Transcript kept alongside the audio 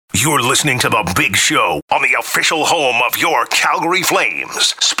You're listening to The Big Show on the official home of your Calgary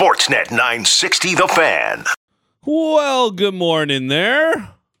Flames, Sportsnet 960 The Fan. Well, good morning there.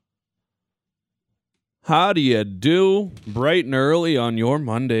 How do you do? Bright and early on your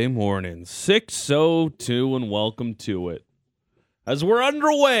Monday morning. 6:02 and welcome to it. As we're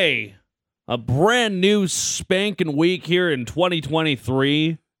underway, a brand new spanking week here in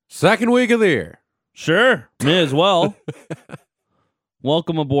 2023. Second week of the year. Sure, may as well.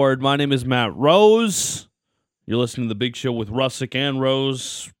 Welcome aboard. My name is Matt Rose. You're listening to The Big Show with Russick and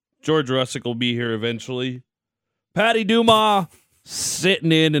Rose. George Russick will be here eventually. Patty Dumas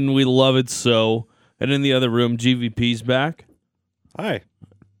sitting in, and we love it so. And in the other room, GVP's back. Hi.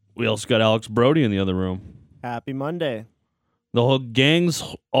 We also got Alex Brody in the other room. Happy Monday. The whole gang's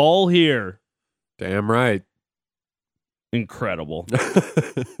all here. Damn right. Incredible.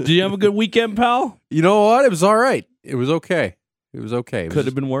 Did you have a good weekend, pal? You know what? It was all right. It was okay. It was okay. Could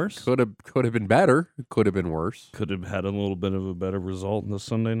have been worse. Could have been better. Could have been worse. Could have had a little bit of a better result in the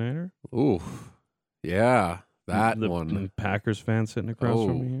Sunday Nighter. Ooh. Yeah. That the one. Packers fan sitting across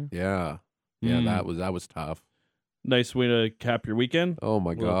from me here. Yeah. Yeah, that was tough. Nice way to cap your weekend. Oh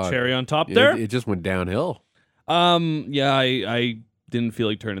my God. Cherry on top there. It just went downhill. Yeah, I didn't feel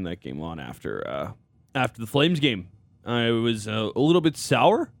like turning that game on after the Flames game. I was a little bit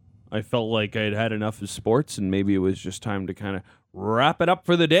sour. I felt like I'd had enough of sports, and maybe it was just time to kind of wrap it up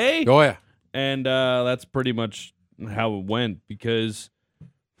for the day. Oh yeah. And that's pretty much how it went because,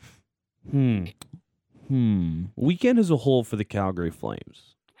 weekend as a whole for the Calgary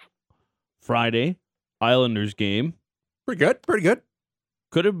Flames. Friday, Islanders game. Pretty good.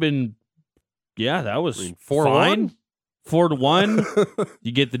 Could have been, yeah, that was 4-1? 4-1.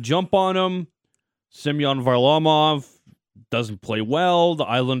 You get the jump on them. Semyon Varlamov doesn't play well. The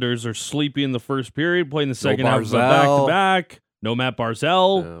Islanders are sleepy in the first period, playing the second half of the back-to-back. No Matt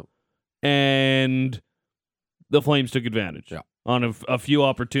Barzal. No. And the Flames took advantage. Yeah. On a few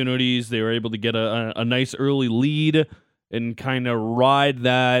opportunities, they were able to get a nice early lead and kind of ride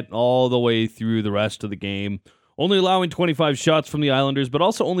that all the way through the rest of the game. Only allowing 25 shots from the Islanders, but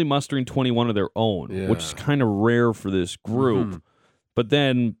also only mustering 21 of their own, which is kind of rare for this group. Mm-hmm. But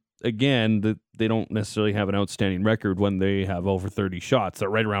then, again, they don't necessarily have an outstanding record when they have over 30 shots. They're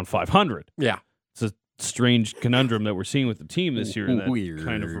right around 500. Yeah. It's a strange conundrum that we're seeing with the team this year in that Weird.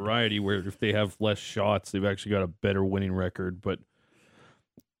 kind of variety where if they have less shots, they've actually got a better winning record. But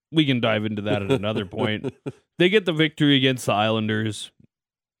we can dive into that at another point. They get the victory against the Islanders,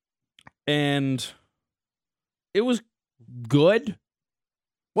 and it was good.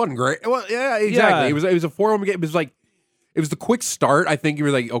 Wasn't great. Well, yeah, exactly. Yeah. It was a 4-1 game. It was the quick start. I think you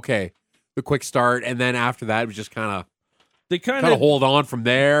were like, okay, the quick start, and then after that, it was just kind of hold on from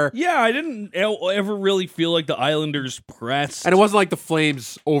there. Yeah, I didn't ever really feel like the Islanders pressed. And it wasn't like the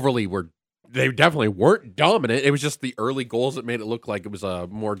Flames they definitely weren't dominant. It was just the early goals that made it look like it was a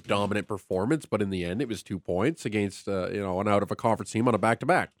more dominant performance. But in the end, it was 2 points against an out of a conference team on a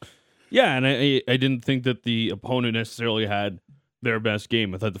back-to-back. Yeah, and I didn't think that the opponent necessarily had their best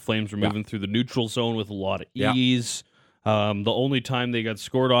game. I thought the Flames were moving through the neutral zone with a lot of ease. The only time they got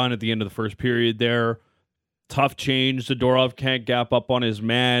scored on at the end of the first period there, tough change. Zadorov can't gap up on his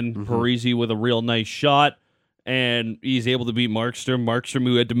man. Mm-hmm. Parisi with a real nice shot. And he's able to beat Markstrom. Markstrom,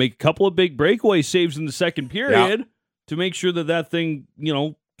 who had to make a couple of big breakaway saves in the second period to make sure that thing,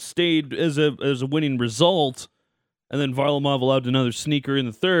 stayed as a winning result. And then Varlamov allowed another sneaker in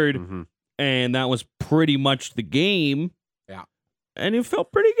the third. And that was pretty much the game. Yeah. And it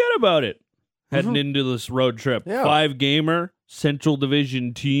felt pretty good about it heading into this road trip. Yeah. 5-gamer, Central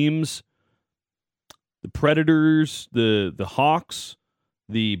Division teams. The Predators, the Hawks,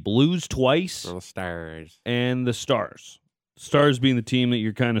 the Blues twice, The Stars. and the Stars. Stars being the team that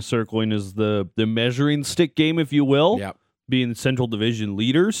you're kind of circling as the measuring stick game, if you will, Yep. being the Central Division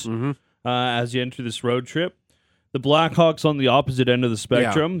leaders as you enter this road trip. The Blackhawks on the opposite end of the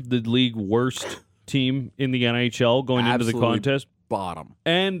spectrum, the league worst team in the NHL going into the contest. Bottom.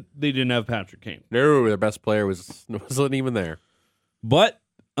 And they didn't have Patrick Kane. No, their best player wasn't even there. But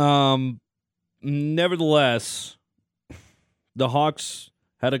nevertheless, the Hawks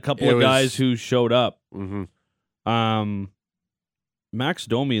had a couple of guys who showed up. Max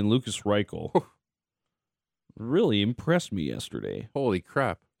Domi and Lucas Reichel really impressed me yesterday. Holy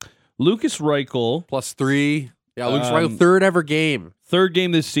crap. Lucas Reichel, +3. Yeah, Lucas Reichel, third ever game. third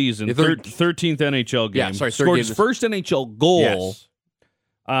game this season, Yeah, 13th NHL game. Yeah, sorry, third scored game his this- first NHL goal. Yes.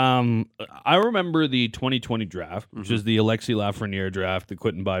 I remember the 2020 draft, which is the Alexi Lafreniere draft, the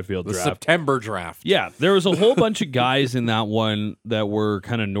Quentin Byfield The draft. September draft. Yeah, there was a whole bunch of guys in that one that were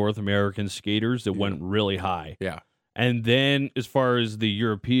kind of North American skaters that went really high. Yeah. And then as far as the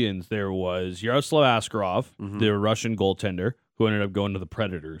Europeans, there was Yaroslav Askarov, the Russian goaltender, who ended up going to the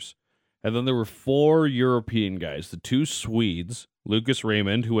Predators. And then there were 4 European guys, the 2 Swedes, Lucas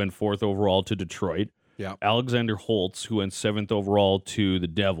Raymond, who went 4th overall to Detroit, Alexander Holtz, who went 7th overall to the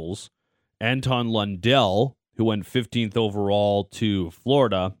Devils, Anton Lundell, who went 15th overall to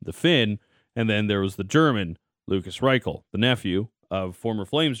Florida, the Finn, and then there was the German, Lucas Reichel, the nephew of former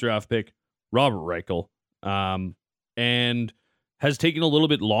Flames draft pick Robert Reichel, and has taken a little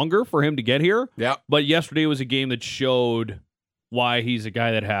bit longer for him to get here. Yeah. But yesterday was a game that showed why he's a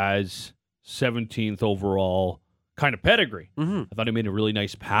guy that has 17th overall kind of pedigree. I thought he made a really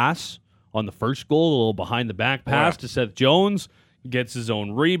nice pass on the first goal, a little behind-the-back pass to Seth Jones, gets his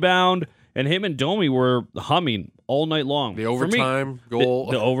own rebound, and him and Domi were humming all night long. The overtime goal.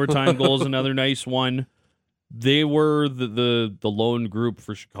 The overtime goal is another nice one. They were the lone group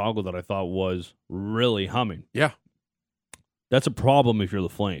for Chicago that I thought was really humming. Yeah. That's a problem if you're the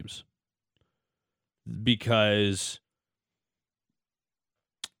Flames. Because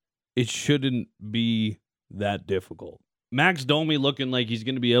it shouldn't be that difficult. Max Domi looking like he's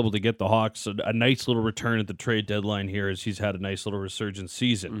going to be able to get the Hawks a nice little return at the trade deadline here as he's had a nice little resurgence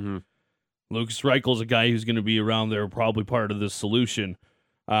season. Lucas Reichel's a guy who's going to be around there, probably part of the solution.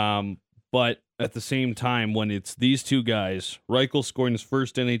 But at the same time, when it's these 2 guys, Reichel scoring his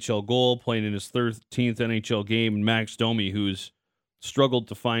first NHL goal, playing in his 13th NHL game, and Max Domi, who's struggled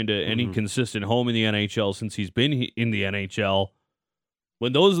to find any consistent home in the NHL since he's been in the NHL,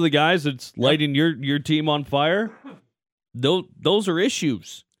 when those are the guys that's lighting your team on fire, those are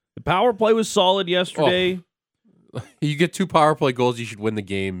issues. The power play was solid yesterday. You get 2 power play goals, you should win the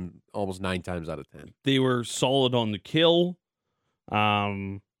game almost 9 times out of 10. They were solid on the kill.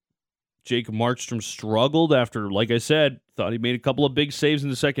 Jacob Markstrom struggled after, like I said, thought he made a couple of big saves in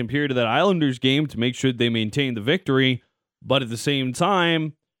the second period of that Islanders game to make sure they maintained the victory. But at the same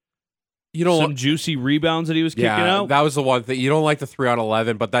time, some juicy rebounds that he was kicking out. That was the one thing. You don't like the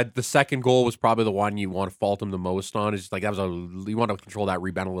 3-on-11, but the second goal was probably the one you want to fault him the most on. It's like you want to control that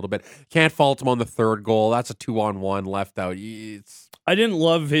rebound a little bit. Can't fault him on the third goal. That's a 2-on-1 left out. I didn't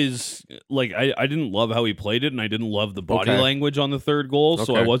love his I didn't love how he played it, and I didn't love the body language on the third goal.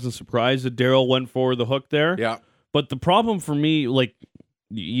 So I wasn't surprised that Daryl went for the hook there. Yeah. But the problem for me,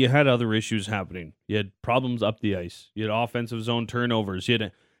 you had other issues happening. You had problems up the ice. You had offensive zone turnovers. You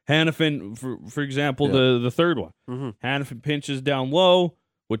had Hanifin, for example, the third one. Hanifin pinches down low,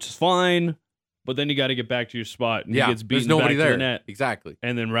 which is fine, but then you got to get back to your spot, and he gets beaten back to the net. Exactly.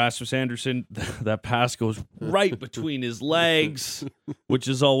 And then Rasmus Andersson, that pass goes right between his legs, which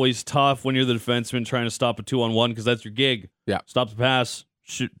is always tough when you're the defenseman trying to stop a 2-on-1 because that's your gig. Yeah. Stop the pass,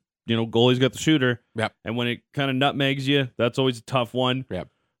 shoot. Goalie's got the shooter. Yep. And when it kind of nutmegs you, that's always a tough one. Yep.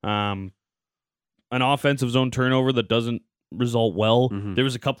 An offensive zone turnover that doesn't result well. There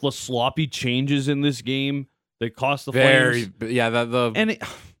was a couple of sloppy changes in this game that cost the Flames. And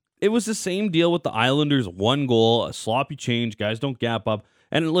it was the same deal with the Islanders. 1 goal, a sloppy change. Guys don't gap up.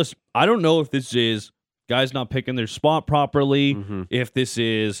 And listen, I don't know if this is guys not picking their spot properly, if this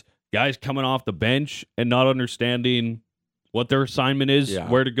is guys coming off the bench and not understanding what their assignment is,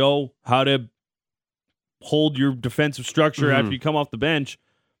 where to go, how to hold your defensive structure after you come off the bench.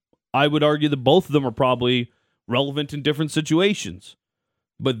 I would argue that both of them are probably relevant in different situations.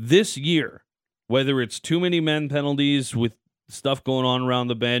 But this year, whether it's too many men penalties with stuff going on around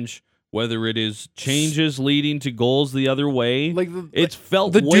the bench, whether it is changes leading to goals the other way, it's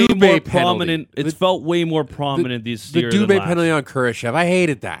felt way more prominent. It's felt way more prominent this year. The Dubé penalty on Kurashev, I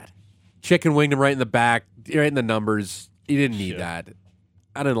hated that. Chicken winged him right in the back, right in the numbers. He didn't need that.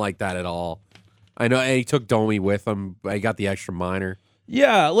 I didn't like that at all. I know, and he took Domi with him. I got the extra minor.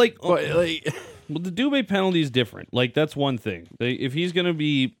 Yeah, well, the Dubé penalty is different. That's one thing. If he's going to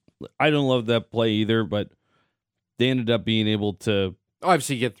be, I don't love that play either, but they ended up being able to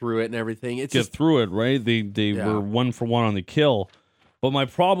obviously get through it and everything. Get through it, right? They were 1 for 1 on the kill. But my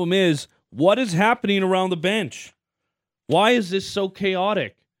problem is, what is happening around the bench? Why is this so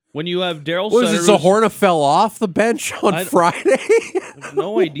chaotic? When you have Daryl Sutter... Was it Zahorna fell off the bench on Friday? I have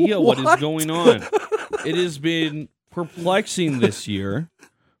no idea what is going on. It has been perplexing this year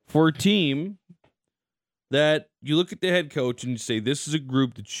for a team that you look at the head coach and you say, this is a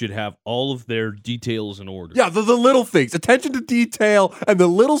group that should have all of their details in order. Yeah, the little things. Attention to detail and the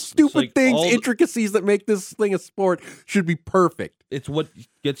little stupid things, intricacies that make this thing a sport should be perfect. It's what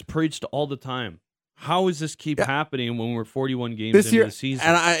gets preached all the time. How does this keep happening when we're 41 games into the season?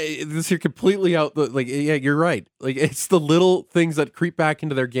 And this year completely out. You're right. It's the little things that creep back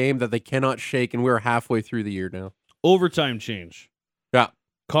into their game that they cannot shake, and we're halfway through the year now. Overtime change. Yeah.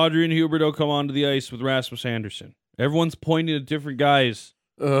 Kadri and Huberdeau come onto the ice with Rasmus Andersson. Everyone's pointing at different guys.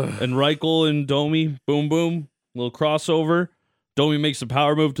 And Reichel and Domi, boom, boom, little crossover. Domi makes a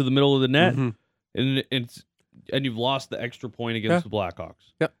power move to the middle of the net, and you've lost the extra point against the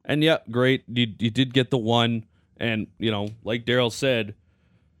Blackhawks. Yep. And great. You did get the one, and like Daryl said,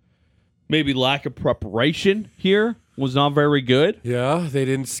 maybe lack of preparation here was not very good. Yeah, they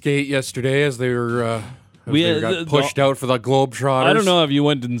didn't skate yesterday as they were. Got pushed out for the Globetrotters. I don't know if you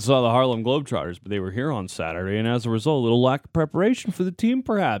went and saw the Harlem Globetrotters, but they were here on Saturday, and as a result, a little lack of preparation for the team,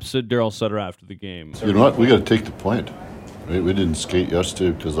 perhaps, said Daryl Sutter after the game. You know what? We got to take the point. Right? We didn't skate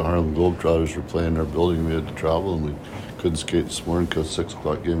yesterday because the Harlem Globetrotters were playing in our building. We had to travel, and we couldn't skate this morning because 6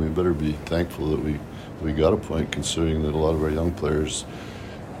 o'clock game. We better be thankful that we got a point, considering that a lot of our young players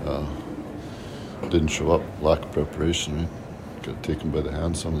didn't show up. Lack of preparation. Right? Got to take them by the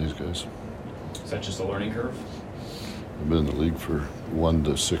hand, some of these guys. Is that just a learning curve? I've been in the league for 1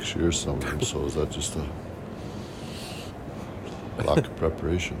 to 6 years, some of them, so is that just a lack of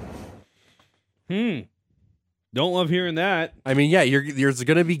preparation? Don't love hearing that. I mean, there's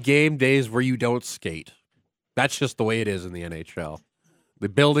going to be game days where you don't skate. That's just the way it is in the NHL. The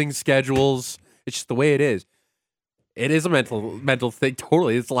building schedules, it's just the way it is. It is a mental thing,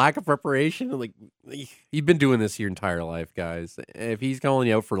 totally. It's lack of preparation. Like, you've been doing this your entire life, guys. If he's calling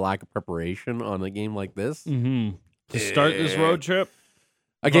you out for lack of preparation on a game like this, to start this road trip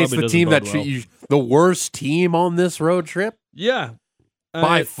against the team that treat you, the worst team on this road trip,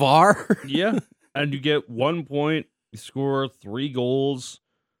 by far, and you get 1 point, you score 3 goals,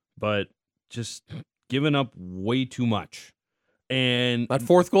 but just giving up way too much. And that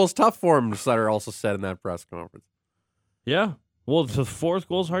fourth goal is tough for him, Sutter also said in that press conference. Yeah. Well, the fourth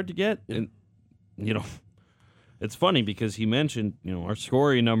goal is hard to get. And, it's funny because he mentioned, our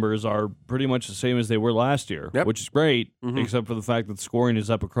scoring numbers are pretty much the same as they were last year, which is great, except for the fact that scoring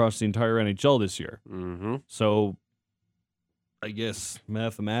is up across the entire NHL this year. So I guess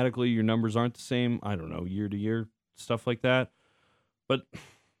mathematically your numbers aren't the same. I don't know, year to year, stuff like that. But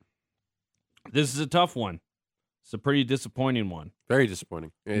this is a tough one. It's a pretty disappointing one. Very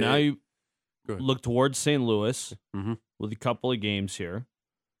disappointing. Now you look towards St. Louis with a couple of games here.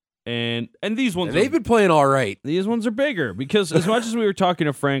 And these ones, they've been playing all right. These ones are bigger because as much as we were talking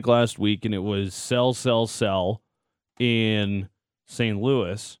to Frank last week and it was sell in St.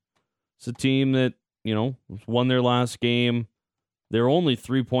 Louis, it's a team that, won their last game. They're only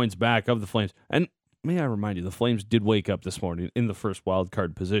 3 points back of the Flames. And may I remind you, the Flames did wake up this morning in the first wild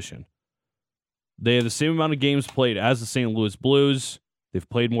card position. They have the same amount of games played as the St. Louis Blues. They've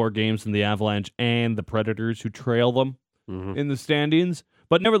played more games than the Avalanche and the Predators, who trail them in the standings.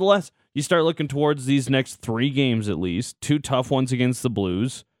 But nevertheless, you start looking towards these next 3 games at least. 2 tough ones against the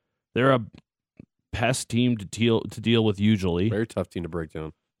Blues. They're a pest team to deal with usually. Very tough team to break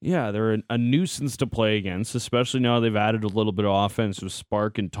down. Yeah, they're a nuisance to play against, especially now they've added a little bit of offense with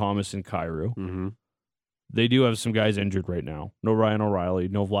Spark and Thomas and Kyrou. They do have some guys injured right now. No Ryan O'Reilly,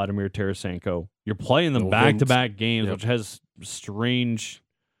 no Vladimir Tarasenko. You're playing them back-to-back games, which has strange...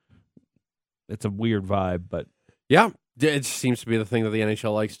 It's a weird vibe, but... Yeah, it seems to be the thing that the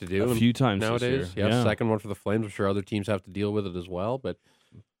NHL likes to do. A few times nowadays. This year. Yeah, second one for the Flames. I'm sure other teams have to deal with it as well, but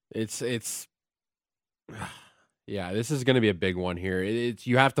it's... Yeah, this is going to be a big one here.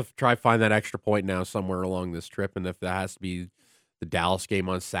 You have to try find that extra point now somewhere along this trip, and if that has to be the Dallas game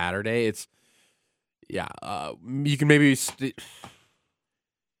on Saturday, it's... Yeah, you can maybe... This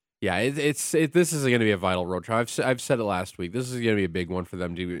is going to be a vital road trip. I've said it last week. This is going to be a big one for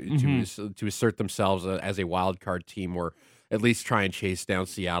them to assert themselves as a wild card team, or at least try and chase down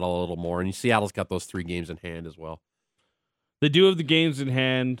Seattle a little more. And Seattle's got those 3 games in hand as well. They do have the games in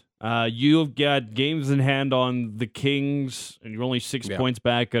hand. You have got games in hand on the Kings, and you're only 6 points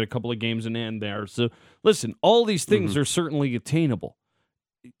back. Got a couple of games in hand there. So listen, all these things are certainly attainable.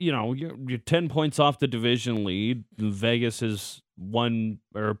 You're 10 points off the division lead. Vegas has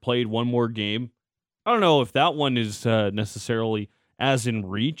played one more game. I don't know if that one is necessarily as in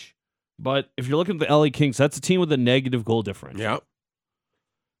reach, but if you're looking at the LA Kings, that's a team with a negative goal differential. Yeah.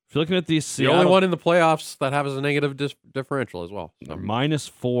 If you're looking at the Seattle, only one in the playoffs that has a negative differential as well. So.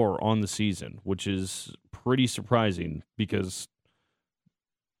 -4 on the season, which is pretty surprising because,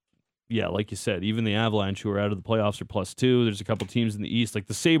 like you said, even the Avalanche, who are out of the playoffs, are +2. There's a couple teams in the East, like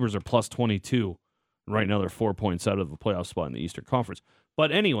the Sabres are +22. Right now, they're 4 points out of the playoff spot in the Eastern Conference.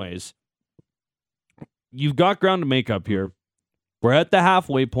 But anyways, you've got ground to make up here. We're at the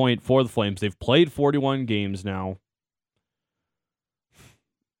halfway point for the Flames. They've played 41 games now.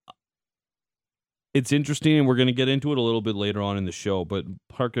 It's interesting, and we're going to get into it a little bit later on in the show, but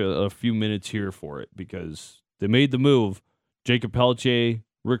park a few minutes here for it because they made the move. Jacob Pelletier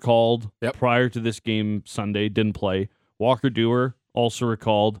recalled Yep. prior to this game Sunday, didn't play. Walker Dewar also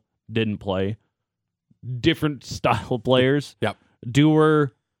recalled, didn't play. Different style players. Yep.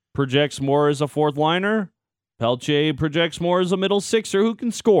 Dewar projects more as a fourth liner. Pelche projects more as a middle sixer who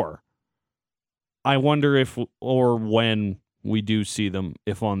can score. I wonder if or when we do see them,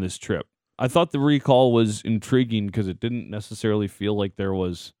 if on this trip. I thought the recall was intriguing because it didn't necessarily feel like there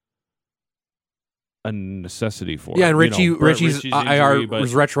was a necessity for Yeah, it. and Richie's Richie's IR injury, but-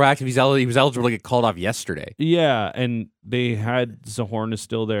 was retroactive. He was eligible to get called off yesterday. Yeah, and they had Zahorna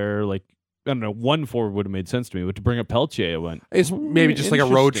still there. Like, I don't know, one forward would have made sense to me, but to bring up Pelche, I went, It's maybe just like a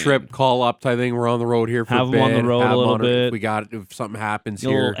road interesting. trip call up type thing. We're on the road here for Have a him on bit. the road have a little on it bit. if something happens A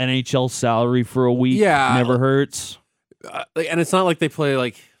little here. NHL salary for a week. Yeah. Never hurts. And it's not like they play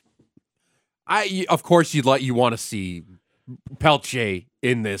like. Of course you want to see Pelche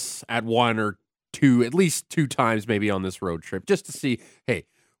in this at one or two, at least two times maybe on this road trip, just to see. Hey,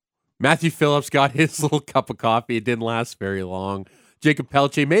 Matthew Phillips got his little cup of coffee. It didn't last very long. Jacob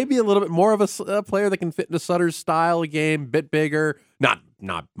Pelche, maybe a little bit more of a player that can fit into Sutter's style of game, bit bigger, not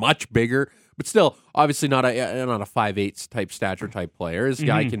much bigger, but still obviously not a 5'8" type stature type player. This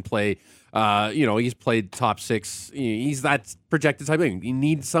guy can play. He's played top six. He's that projected type thing. He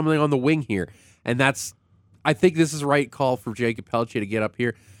needs something on the wing here, and I think this is the right call for Jacob Pelche to get up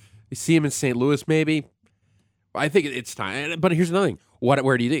here. You see him in St. Louis, maybe. I think it's time. But here's another thing.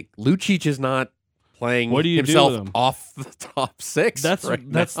 Where do you think Lucic is not playing What do you do himself with him? off the top six? That's right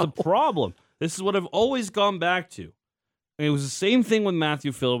the now? problem. This is what I've always gone back to. And it was the same thing when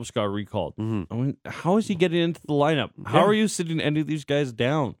Matthew Phillips got recalled. Mhm. I mean, how is he getting into the lineup? How Yeah. are you sitting any of these guys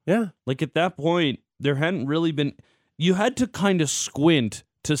down? Yeah. Like at that point, there hadn't really been. You had to kind of squint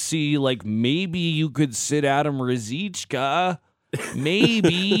to see, like, maybe you could sit Adam Ruzicka.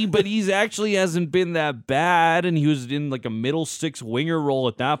 Maybe, but he's actually hasn't been that bad, and he was in like a middle six winger role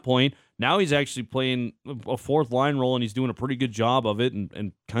at that point. Now he's actually playing a fourth line role, and he's doing a pretty good job of it,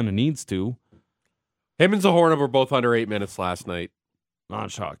 and kind of needs to. Him and Zahorna were both under 8 minutes last night.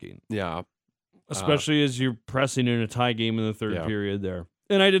 Not shocking, Yeah. especially as you're pressing in a tie game in the third Yeah. period there.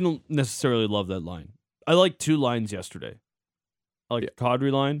 And I didn't necessarily love that line. I liked two lines yesterday. I liked the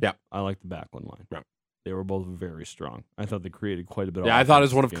Kadri line. Yeah. I liked the Backlund line. Yeah. They were both very strong. I thought they created quite a bit of Yeah, I thought it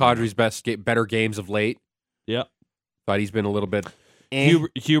was offense one of this game. Kadri's better games of late. Yeah. Thought he's been a little bit.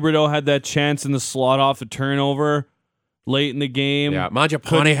 Huberdeau had that chance in the slot off the turnover late in the game. Yeah, Couldn't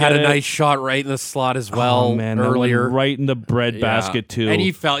Mangiapane had get a it. nice shot right in the slot as well Oh, man, that went earlier. right in the bread Yeah. basket too. And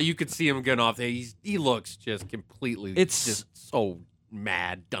you could see him getting off there. He looks just completely It's- just so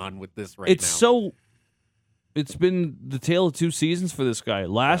mad done with this right it's now. it's been the tale of two seasons for this guy.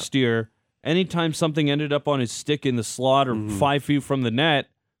 Last year, anytime something ended up on his stick in the slot or 5 feet from the net,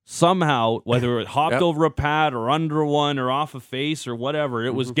 somehow, whether it hopped Yep. over a pad or under one or off a face or whatever,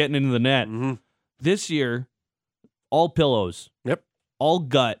 it was getting into the net. Mhm. This year, all pillows. Yep. All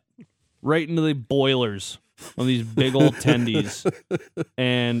gut. Right into the boilers on these big old tendies.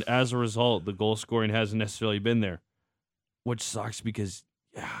 And as a result, the goal scoring hasn't necessarily been there. Which sucks because,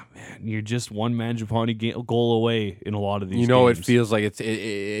 yeah, man, you're just one Mangiapane goal away in a lot of these games. It feels like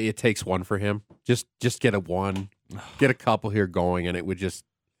it takes one for him. Just get a one, get a couple here going, and it would just.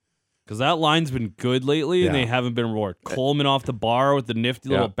 Because that line's been good lately, and Yeah. they haven't been rewarded. Coleman off the bar with the nifty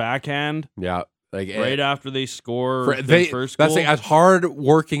little backhand Yeah, like right after they score for- their first goal. That's like, as hard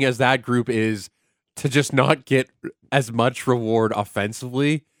working as that group is, to just not get as much reward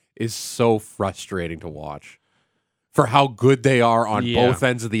offensively is so frustrating to watch. For how good they are on Yeah. both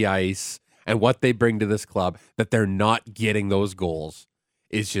ends of the ice and what they bring to this club, that they're not getting those goals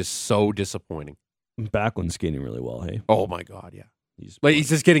is just so disappointing. Backlund's skating really well, hey? Oh my God, yeah. He's But he's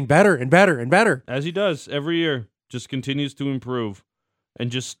just getting better and better and better. as he does every year, just continues to improve.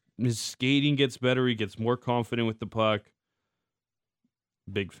 And just his skating gets better. He gets more confident with the puck.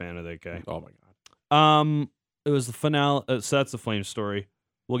 Big fan of that guy. Oh my God. It was the finale. So that's the Flames story.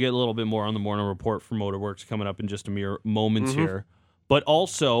 We'll get a little bit more on the morning report for Motorworks coming up in just a mere moments here. But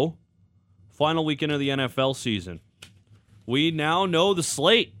also, final weekend of the NFL season. We now know the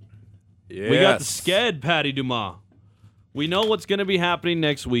slate. We got the sked, Patty Dumas. We know what's going to be happening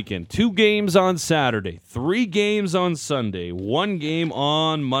next weekend. 2 games on Saturday, 3 games on Sunday, 1 game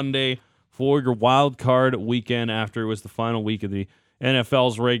on Monday for your wild card weekend after it was the final week of the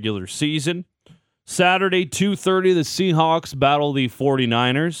NFL's regular season. Saturday, 2:30, the Seahawks battle the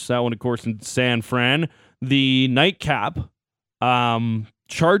 49ers. That one, of course, in San Fran. The nightcap,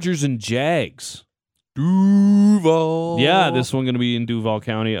 Chargers and Jags. Duval. Yeah, this one going to be in Duval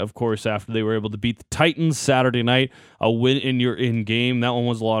County, of course, after they were able to beat the Titans Saturday night. A win in your in game. That one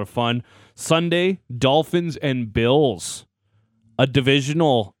was a lot of fun. Sunday, Dolphins and Bills. a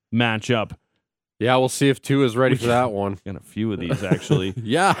divisional matchup. Yeah, we'll see if Tua is ready for that one. Got a few of these actually.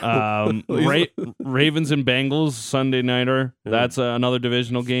 Yeah. Ravens and Bengals Sunday nighter. That's another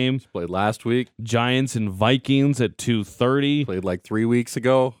divisional game. Played last week. Giants and Vikings at 2:30. Played like 3 weeks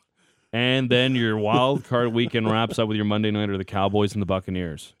ago. And then your wild card weekend wraps up with your Monday nighter, the Cowboys and the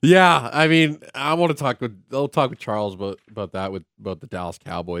Buccaneers. Yeah, I mean, I'll talk with Charles about the Dallas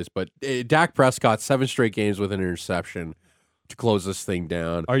Cowboys. But Dak Prescott, 7 straight games with an interception to close this thing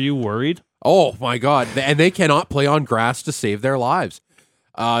down. Are you worried? Oh my God! And they cannot play on grass to save their lives.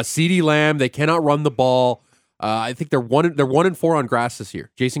 CeeDee Lamb, they cannot run the ball. I think they're 1-4 on grass this year.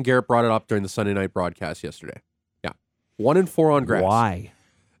 Jason Garrett brought it up during the Sunday night broadcast yesterday. Yeah, 1-4 on grass. Why?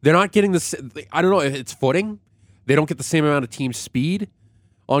 They're not getting this. I don't know if it's footing. They don't get the same amount of team speed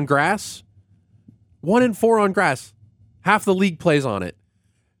on grass. 1-4 on grass. Half the league plays on it.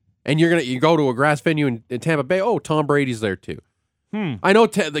 And you go to a grass venue in Tampa Bay. Oh, Tom Brady's there too. I know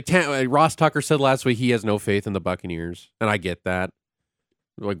Ross Tucker said last week he has no faith in the Buccaneers, and I get that.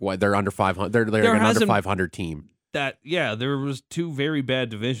 Like, what, they're under 500. They're an under 500 team. There was 2 very bad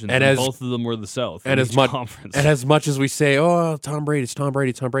divisions, and both of them were the South. And as much as we say, oh, Tom Brady, it's Tom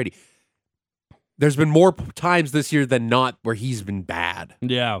Brady, Tom Brady. There's been more times this year than not where he's been bad.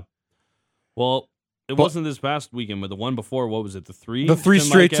 Yeah. Well, it wasn't this past weekend, but the one before. What was it? The 3. The 3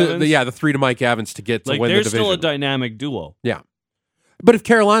 straight to the 3 to Mike Evans to get to win the division. They're still a dynamic duo. Yeah. But if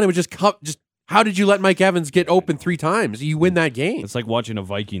Carolina would just how did you let Mike Evans get open 3 times? You win that game. It's like watching a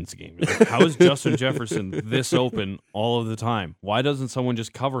Vikings game. Like, how is Justin Jefferson this open all of the time? Why doesn't someone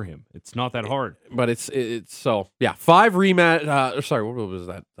just cover him? It's not that hard. But it's so yeah. 5 rematch. Sorry, what was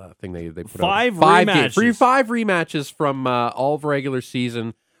that thing they put 5 out? rematches. 5 rematches from all of regular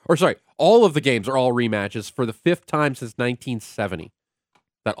season. Or sorry, all of the games are all rematches for the 5th time since 1970.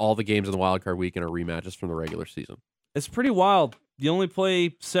 That all the games in the wild card weekend are rematches from the regular season. It's pretty wild. You only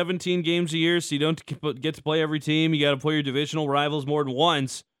play 17 games a year, so you don't get to play every team. You got to play your divisional rivals more than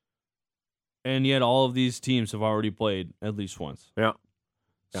once. And yet all of these teams have already played at least once. Yeah.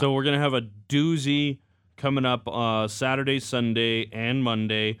 So we're going to have a doozy coming up Saturday, Sunday, and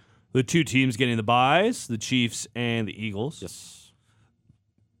Monday. The 2 teams getting the byes, the Chiefs and the Eagles. Yes.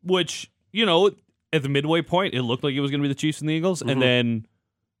 Which, at the midway point, it looked like it was going to be the Chiefs and the Eagles. And then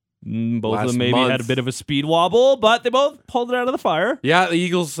both of them maybe had a bit of a speed wobble, but they both pulled it out of the fire. Yeah, the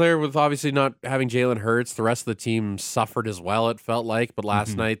Eagles there with obviously not having Jalen Hurts. The rest of the team suffered as well, it felt like. But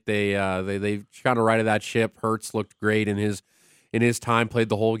last night they kind of righted that ship. Hurts looked great in his time, played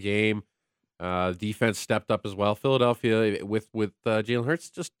the whole game. Defense stepped up as well. Philadelphia with Jalen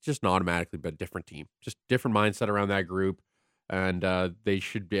Hurts, just an automatically but different team. Just different mindset around that group. And they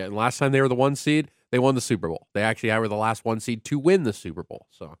should be. And last time they were the 1 seed, they won the Super Bowl. They actually were the last 1 seed to win the Super Bowl.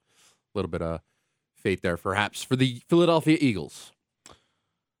 So a little bit of fate there, perhaps, for the Philadelphia Eagles.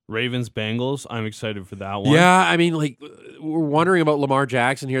 Ravens, Bengals. I'm excited for that one. Yeah, I mean, we're wondering about Lamar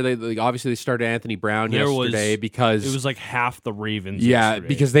Jackson here. They obviously started Anthony Brown yesterday because it was like half the Ravens. Yeah, yesterday.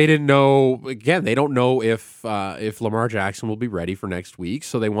 because they didn't know. Again, they don't know if Lamar Jackson will be ready for next week,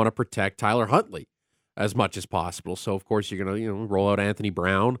 so they want to protect Tyler Huntley as much as possible. So of course you're gonna roll out Anthony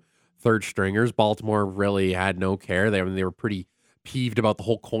Brown, 3rd stringers. Baltimore really had no care. They were pretty peeved about the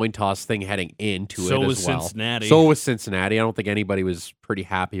whole coin toss thing heading into it as well. So was Cincinnati. I don't think anybody was pretty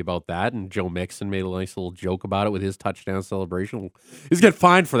happy about that. And Joe Mixon made a nice little joke about it with his touchdown celebration. He's getting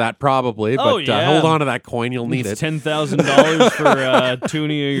fined for that probably, but hold on to that coin. You'll need it. $10,000 for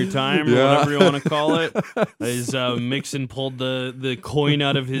tuning of your time or whatever you want to call it. As Mixon pulled the coin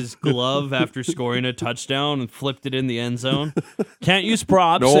out of his glove after scoring a touchdown and flipped it in the end zone. Can't use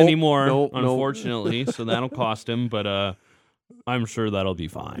props anymore, unfortunately, so that'll cost him, but I'm sure that'll be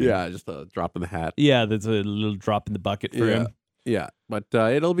fine. Yeah, just a drop in the hat. Yeah, that's a little drop in the bucket for him. Yeah, but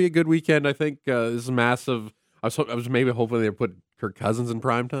it'll be a good weekend. I think this is massive. I was maybe hoping they'd put Kirk Cousins in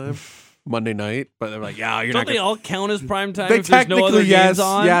primetime Monday night, but they're like, yeah, you're Don't not. They all count as primetime They if there's no other games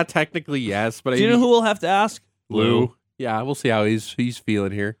on? Yeah, technically yes. But do you know who we'll have to ask? Lou. Yeah, we'll see how he's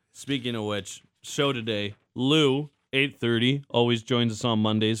feeling here. Speaking of which, show today. Lou, 8:30, always joins us on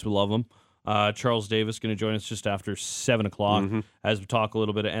Mondays. We love him. Charles Davis going to join us just after 7 o'clock as we talk a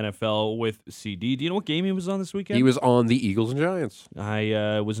little bit of NFL with CD. Do you know what game he was on this weekend? He was on the Eagles and Giants.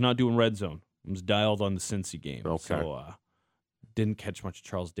 I was not doing Red Zone. I was dialed on the Cincy game. Okay. So didn't catch much of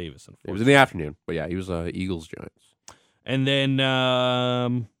Charles Davis, unfortunately. It was in the afternoon, but yeah, he was Eagles Giants. And then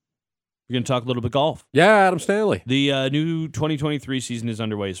we're going to talk a little bit golf. Yeah, Adam Stanley. The new 2023 season is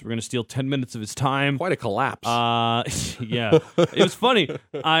underway, so we're going to steal 10 minutes of his time. Quite a collapse. Yeah. It was funny.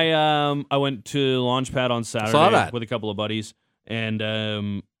 I went to Launchpad on Saturday with a couple of buddies,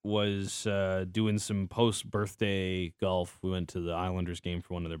 and was doing some post-birthday golf. We went to the Islanders game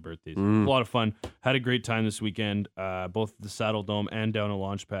for one of their birthdays. It was a lot of fun. Had a great time this weekend, both at the Saddle Dome and down at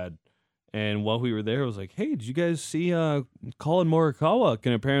Launchpad. And while we were there, I was like, hey, did you guys see Colin Morikawa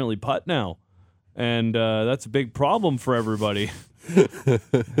can apparently putt now? And that's a big problem for everybody.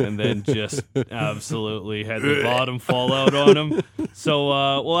 And then just absolutely had the bottom fall out on him. So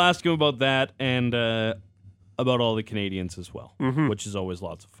we'll ask him about that and about all the Canadians as well, which is always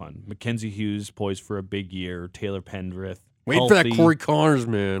lots of fun. Mackenzie Hughes poised for a big year. Taylor Pendrith. Waiting for that Corey Connors,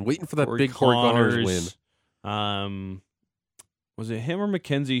 man. Waiting for that big Corey Connors win. Was it him or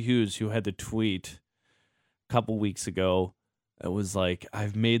Mackenzie Hughes who had the tweet a couple weeks ago? It was like,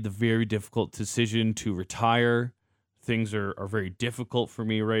 I've made the very difficult decision to retire. Things are very difficult for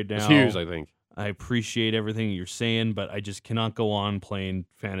me right now. It's Hughes, I think. I appreciate everything you're saying, but I just cannot go on playing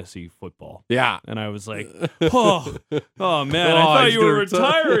fantasy football. Yeah. And I was like, oh man, I thought you were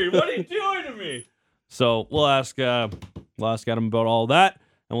retiring. What are you doing to me? So we'll ask Adam about all that,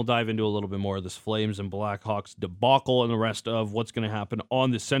 and we'll dive into a little bit more of this Flames and Blackhawks debacle and the rest of what's going to happen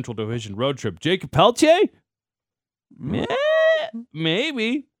on this Central Division road trip. Jacob Pelletier?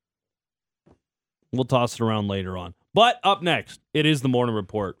 Maybe. We'll toss it around later on. But up next, it is the Morning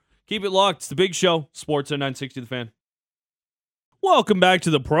Report. Keep it locked. It's the Big Show. Sports at 960 The Fan. Welcome back to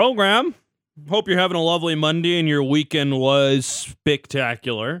the program. Hope you're having a lovely Monday and your weekend was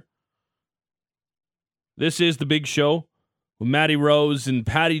spectacular. This is the Big Show with Matty Rose and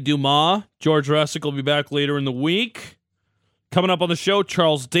Patty Dumas. George Russick will be back later in the week. Coming up on the show,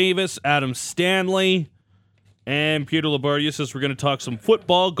 Charles Davis, Adam Stanley, and Peter Labardius, as we're going to talk some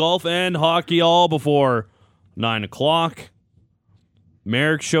football, golf, and hockey all before 9 o'clock.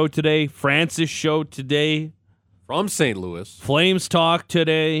 Merrick show today. Francis show today. From St. Louis. Flames talk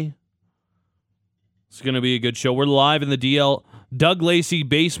today. It's going to be a good show. We're live in the DL Doug Lacey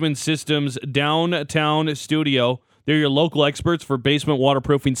Basement Systems downtown studio. They're your local experts for basement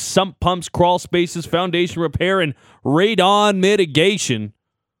waterproofing, sump pumps, crawl spaces, foundation repair, and radon mitigation.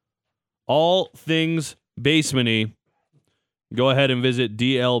 All things basement-y. Go ahead and visit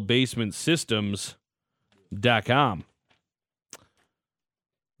dlbasementsystems.com.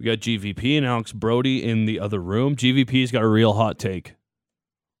 We got GVP and Alex Brody in the other room. GVP's got a real hot take.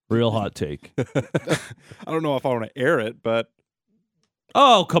 Real hot take. I don't know if I want to air it, but...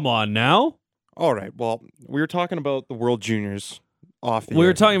 Oh, come on now. All right. Well, we were talking about the World Juniors off the We air.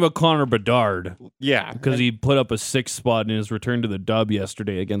 were talking about Connor Bedard. Yeah. Because he put up a 6th spot in his return to the dub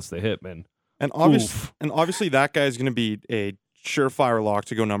yesterday against the Hitmen. And obviously that guy's going to be a surefire lock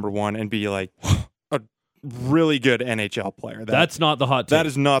to go number one and be like a really good NHL player. That's not the hot take. That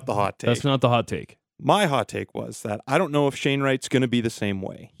is not the hot take. That's not the hot take. My hot take was that I don't know if Shane Wright's going to be the same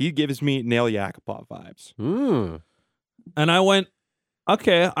way. He gives me Nail Yakupov vibes. And I went,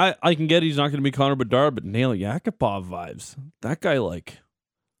 okay, I can get he's not going to be Connor Bedard, but Nail Yakupov vibes. That guy,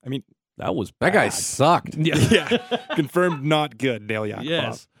 that was bad. That guy sucked. Yeah. Confirmed not good, Nail Yakupov.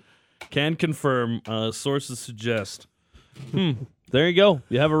 Yes. Can confirm. Sources suggest. There you go.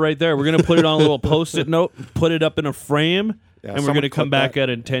 You have it right there. We're going to put it on a little Post-it note, put it up in a frame, and we're going to come back at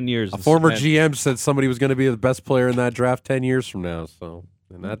it in 10 years. A former GM said somebody was going to be the best player in that draft 10 years from now. So,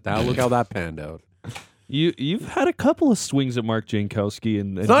 and look how that panned out. You've had a couple of swings at Mark Jankowski.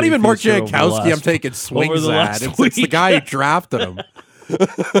 And it's not even Mark Jankowski I'm taking swings at. It's the guy who drafted him.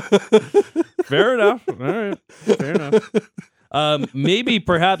 Fair enough. All right. Fair enough. Maybe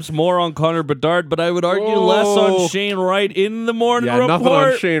perhaps more on Connor Bedard, but I would argue less on Shane Wright in the Morning Report. Nothing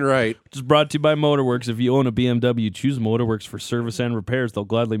on Shane Wright. Which is brought to you by Motorworks. If you own a BMW, choose Motorworks for service and repairs. They'll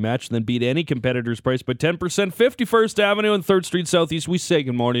gladly match and then beat any competitor's price by 10%. 51st Avenue and 3rd Street Southeast. We say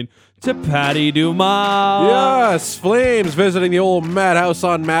good morning to Patty Dumas. Yes, Flames visiting the old Madhouse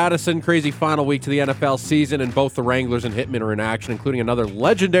on Madison. Crazy final week to the NFL season, and both the Wranglers and Hitmen are in action, including another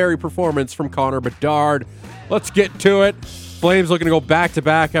legendary performance from Connor Bedard. Let's get to it. Flames looking to go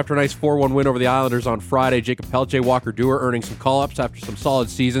back-to-back after a nice 4-1 win over the Islanders on Friday. Jacob Pelletier, Walker Duehr earning some call-ups after some solid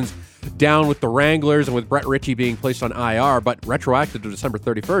seasons. Down with the Wranglers and with Brett Ritchie being placed on IR, but retroactive to December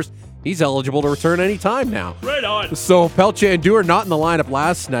 31st, he's eligible to return any time now. Right on. So Pelletier and Duehr not in the lineup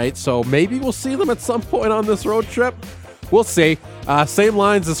last night, so maybe we'll see them at some point on this road trip. We'll see. Same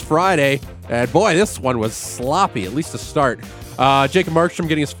lines as Friday, and boy, this one was sloppy, at least to start. Jacob Markstrom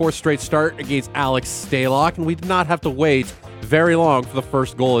getting his 4th straight start against Alex Stalock, and we did not have to wait very long for the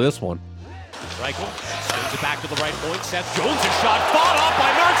first goal of this one. Reichel spins it back to the right point. Seth Jones' shot, fought off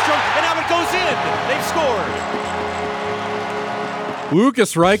by Markstrom, and now it goes in. They've scored.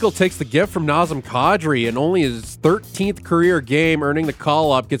 Lukas Reichel takes the gift from Nazem Kadri in only his 13th career game, earning the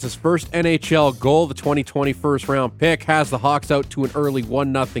call-up, gets his first NHL goal, the 2020 first-round pick, has the Hawks out to an early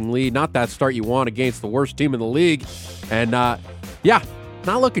 1-0 lead. Not that start you want against the worst team in the league. And, not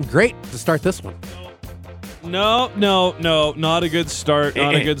looking great to start this one. No, not a good start.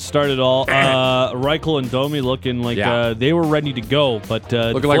 Not a good start at all. Reichel and Domi looking like they were ready to go, but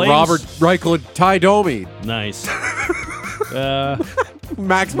looking like Robert Reichel and Ty Domi. Nice.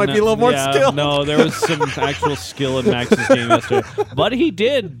 Max might be a little more skilled. No, there was some actual skill in Max's game yesterday, but he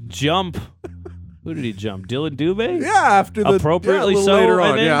did jump. Who did he jump? Dylan Dubé? Yeah, after the appropriately so later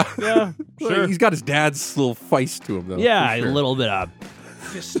on. Yeah, Sure. He's got his dad's little feist to him, though. Yeah, for sure. a little bit of.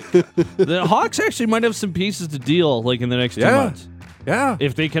 The Hawks actually might have some pieces to deal like in the next 2 months. Yeah.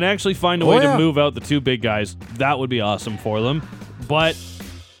 If they can actually find a way to move out the two big guys, that would be awesome for them. But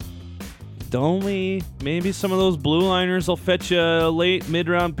maybe some of those blue liners will fetch a late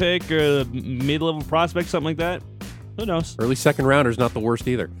mid-round pick or a mid-level prospect, something like that. Who knows? Early second rounder is not the worst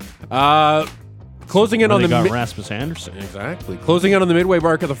either. Closing in on They the got Rasmus Anderson. Exactly. Closing in on the midway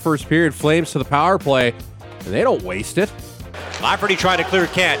mark of the first period, Flames to the power play, and they don't waste it. Lafferty trying to clear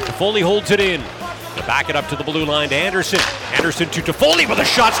Kent. Toffoli holds it in. To back it up to the blue line to Anderson. Anderson to Toffoli with a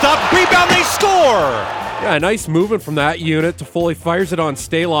shot stop. Rebound, they score! Yeah, nice movement from that unit. Toffoli fires it on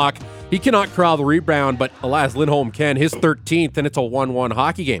Stalock. He cannot corral the rebound, but alas, Lindholm can. His 13th, and it's a 1-1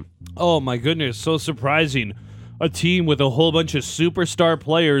 hockey game. Oh my goodness, so surprising. A team with a whole bunch of superstar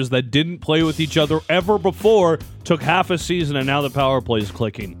players that didn't play with each other ever before took half a season, and now the power play is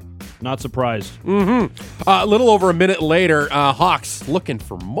clicking. Not surprised. A little over a minute later, Hawks looking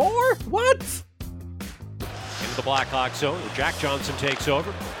for more? What? Into the Blackhawks zone. Jack Johnson takes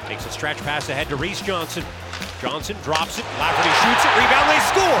over. Makes a stretch pass ahead to Reese Johnson. Johnson drops it. Lafferty shoots it. Rebound, they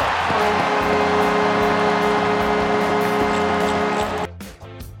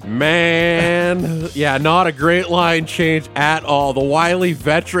score! Man, yeah, not a great line change at all. The wily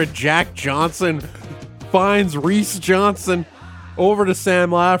veteran Jack Johnson finds Reese Johnson over to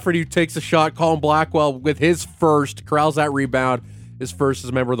Sam Lafferty, who takes a shot. Colin Blackwell with his first, corrals that rebound, his first as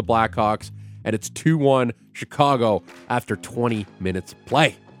a member of the Blackhawks, and it's 2-1 Chicago after 20 minutes of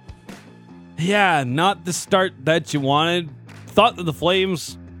play. Yeah, not the start that you wanted. Thought that the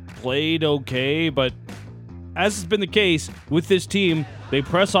Flames played okay, but as has been the case with this team, they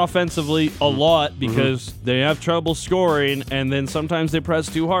press offensively a lot because they have trouble scoring, and then sometimes they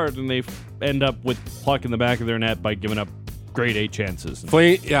press too hard and they end up with puck in the back of their net by giving up grade A chances.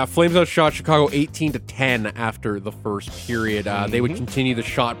 Flames outshot Chicago 18-10 after the first period. They would continue the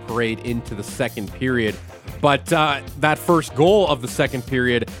shot parade into the second period, but that first goal of the second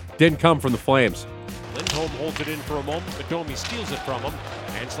period didn't come from the Flames. Lindholm holds it in for a moment, but Domi steals it from him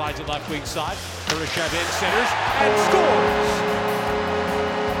and slides it left wing side. Kurashev in centers and scores!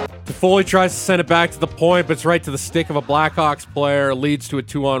 Toffoli tries to send it back to the point, but it's right to the stick of a Blackhawks player. Leads to a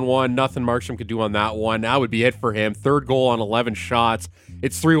 2-on-1. Nothing Markstrom could do on that one. That would be it for him. Third goal on 11 shots.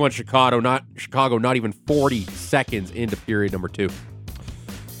 It's 3-1 Chicago, not even 40 seconds into period number 2.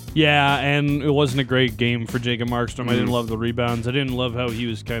 Yeah, and it wasn't a great game for Jacob Markstrom. I didn't love the rebounds. I didn't love how he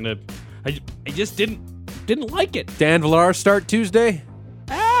was kind of... I just didn't like it. Dan Vladar start Tuesday?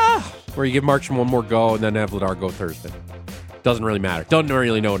 Or you give Markstrom one more go and then have Vladar go Thursday. Doesn't really matter. Don't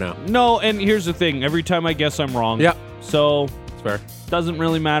really know now. No, and here's the thing. Every time I guess I'm wrong. Yeah. So, It's fair. doesn't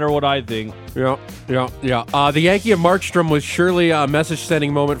really matter what I think. Yeah. The Yankee of Markstrom was surely a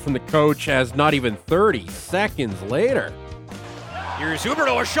message-sending moment from the coach as not even 30 seconds later. Here's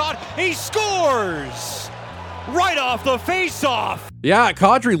Huberdeau, a shot. He scores! Right off the face-off! Yeah,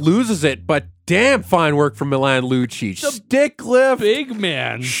 Kadri loses it, but damn fine work from Milan Lucic. Stick lift. Big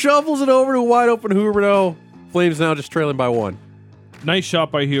man. Shovels it over to a wide-open Huberdeau. Flames now just trailing by 1. Nice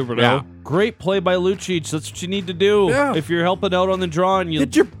shot by Huberdeau. Yeah. Great play by Lucic. That's what you need to do. Yeah. If you're helping out on the draw and you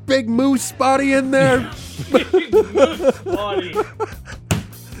Get your big moose body in there. moose body. Come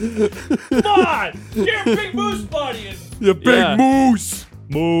on! Get your big moose body in. You big moose.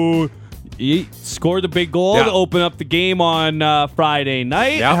 Moo. He scored the big goal to open up the game on Friday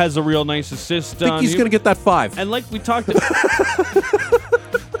night. Yeah. Has a real nice assist. I think he's going to get that 5. And like we talked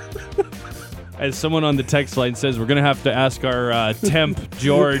as someone on the text line says, we're going to have to ask our temp,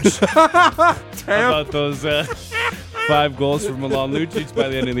 George, about those 5 goals from Milan Lucic by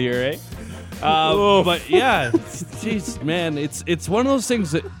the end of the year, eh? But yeah, jeez, man, it's one of those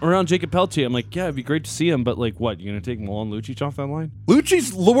things that around Jacob Pelletier, I'm like, yeah, it'd be great to see him, but like, what, you're going to take Milan Lucic off that line?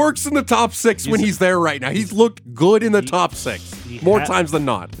 Lucic works in the top 6 when he's there right now. He's looked good in the top 6 more times than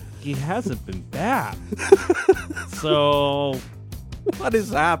not. He hasn't been bad. So, What is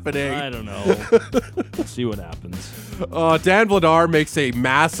happening? I don't know. See what happens. Dan Vladar makes a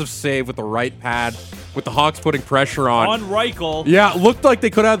massive save with the right pad, with the Hawks putting pressure on. On Reichel. Yeah, looked like they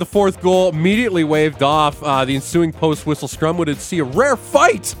could have the fourth goal. Immediately waved off. The ensuing post-whistle scrum would see a rare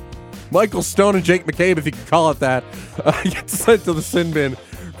fight. Michael Stone and Jake McCabe, if you can call it that, gets sent to the sin bin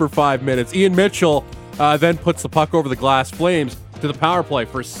for 5 minutes. Ian Mitchell then puts the puck over the glass Flames to the power play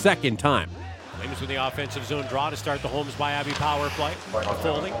for a second time. Flames with the offensive zone draw to start the Holmes Miami power play.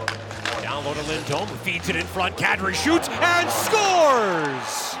 Folding. Down low to Lindholm, who feeds it in front. Kadri shoots and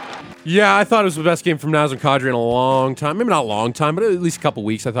scores! Yeah, I thought it was the best game from Nazem Kadri in a long time. Maybe not a long time, but at least a couple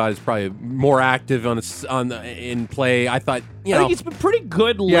weeks. I thought he was probably more active in play. I thought, I think he's been pretty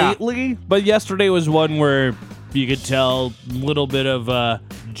good lately, but yesterday was one where you could tell a little bit of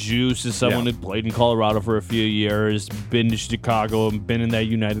juice as someone who played in Colorado for a few years, been to Chicago and been in that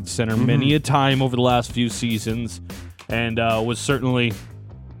United Center many a time over the last few seasons, and was certainly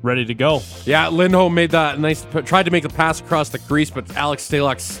ready to go. Yeah, Lindholm made that tried to make the pass across the crease, but Alex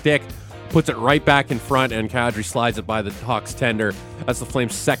Stalock's stick puts it right back in front, and Kadri slides it by the Hawks tender. That's the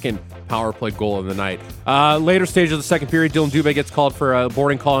Flames' second power play goal of the night. Later stage of the second period, Dylan Dubé gets called for a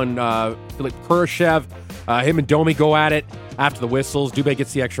boarding call on Philip Kurashev. Him and Domi go at it after the whistles. Dubé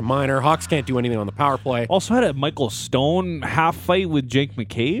gets the extra minor. Hawks can't do anything on the power play. Also had a Michael Stone half fight with Jake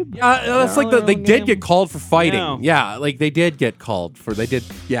McCabe. Yeah, that's like they did get called for fighting. Yeah. Like they did get called for. They did.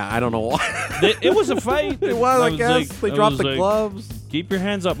 Yeah, I don't know why. It was a fight. It was, I guess. They dropped the gloves. Keep your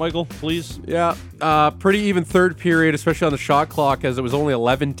hands up, Michael, please. Yeah, pretty even third period, especially on the shot clock, as it was only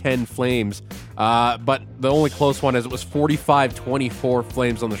 11-10 Flames. But the only close one, as it was 45-24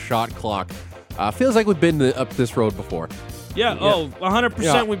 Flames on the shot clock. Feels like we've been up this road before. Yeah,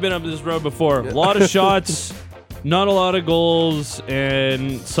 100% we've been up this road before. A lot of shots, not a lot of goals,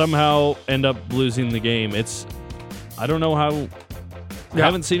 and somehow end up losing the game. I don't know how. I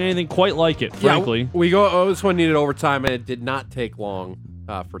haven't seen anything quite like it, frankly. This one needed overtime, and it did not take long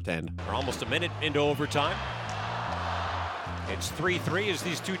for 10. We're almost a minute into overtime. It's 3-3 as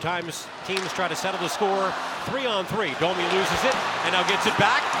these teams try to settle the score. 3-on-3. Domi loses it and now gets it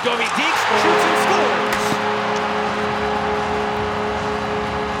back. Domi Deeks shoots and scores.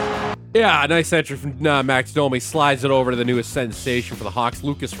 Yeah, a nice entry from Max Domi. Slides it over to the newest sensation for the Hawks,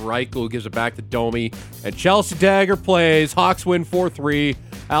 Lucas Reichel, who gives it back to Domi. And Chelsea Dagger plays. Hawks win 4-3.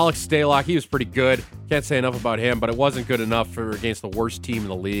 Alex Stalock, he was pretty good. Can't say enough about him, but it wasn't good enough for against the worst team in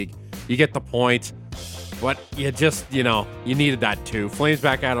the league. You get the point. But you just, you needed that too. Flames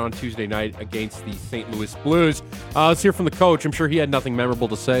back out on Tuesday night against the St. Louis Blues. Let's hear from the coach. I'm sure he had nothing memorable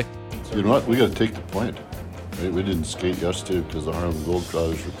to say. You know what? We got to take the point. Right? We didn't skate yesterday because the Harlem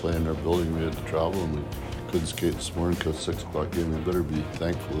Globetrotters were playing in our building. We had to travel, and we couldn't skate this morning because 6 o'clock game. We better be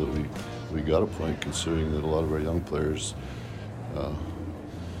thankful that we got a point, considering that a lot of our young players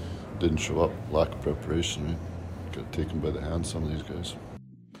didn't show up. Lack of preparation. Right? Got taken by the hand, some of these guys.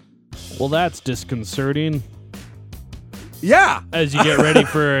 Well, that's disconcerting. Yeah. As you get ready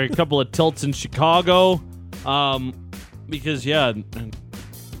for a couple of tilts in Chicago. Because, hey,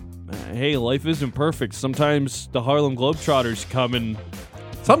 life isn't perfect. Sometimes the Harlem Globetrotters come and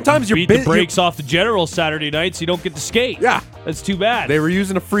sometimes beat the brakes off the General Saturday night so you don't get to skate. Yeah. That's too bad. They were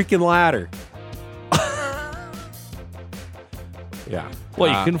using a freaking ladder. Yeah. What,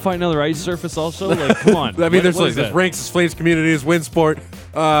 you couldn't find another ice surface also? Like, come on. I mean, there's that? ranks as Flames community as Winsport.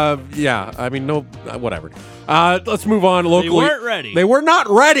 Whatever. Let's move on locally. They weren't ready. They were not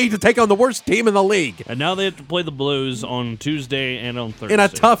ready to take on the worst team in the league. And now they have to play the Blues on Tuesday and on Thursday. In a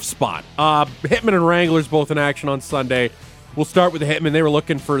tough spot. Hitman and Wranglers both in action on Sunday. We'll start with the Hitman. They were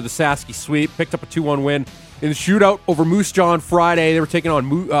looking for the Sasky sweep. Picked up a 2-1 win in the shootout over Moose Jaw on Friday. They were taking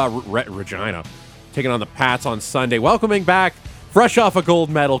on Regina. Taking on the Pats on Sunday. Welcoming back, fresh off a gold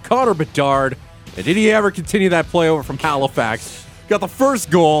medal, Connor Bedard. And did he ever continue that play over from Halifax? Got the first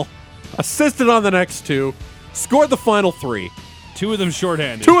goal, assisted on the next two, scored the final 3. 2 of them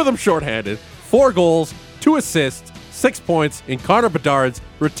shorthanded. 2 of them shorthanded. 4 goals, 2 assists, 6 points in Connor Bedard's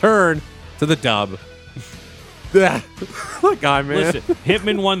return to the dub. That guy, man. Listen,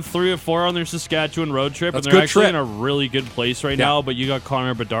 Hitman won 3 of 4 on their Saskatchewan road trip, That's and they're good actually trip. in a really good place right now, but you got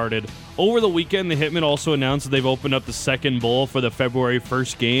Connor Bedarded. Over the weekend, the Hitmen also announced that they've opened up the second bowl for the February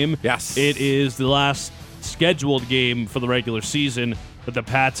 1st game. Yes. It is the last scheduled game for the regular season that the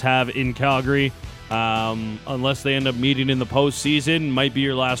Pats have in Calgary. Unless they end up meeting in the postseason, might be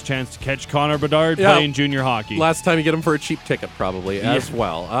your last chance to catch Connor Bedard playing junior hockey. Last time you get him for a cheap ticket, probably, as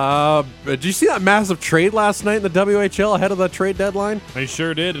well. Did you see that massive trade last night in the WHL ahead of the trade deadline? I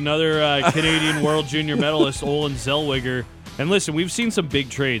sure did. Another Canadian World Junior medalist, Olin Zellweger. And listen, we've seen some big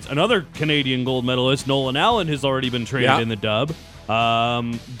trades. Another Canadian gold medalist, Nolan Allen, has already been traded in the dub.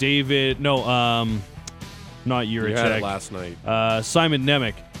 David, not You had it Juracek. last night. Simon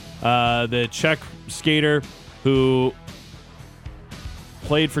Nemec, the Czech skater who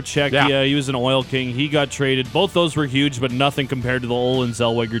played for Czechia. Yeah. He was an Oil King. He got traded. Both those were huge, but nothing compared to the Olin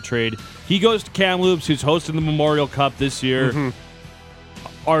Zellweger trade. He goes to Kamloops, who's hosting the Memorial Cup this year.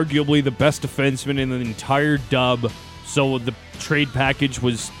 Arguably the best defenseman in the entire dub. So the trade package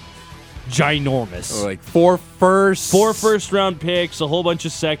was ginormous. Like 4 firsts. 4 first-round picks, a whole bunch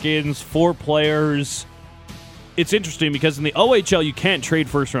of seconds, 4 players. It's interesting because in the OHL, you can't trade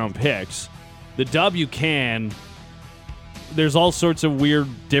first-round picks. The dub, you can. There's all sorts of weird,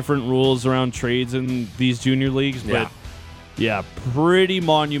 different rules around trades in these junior leagues, but yeah, pretty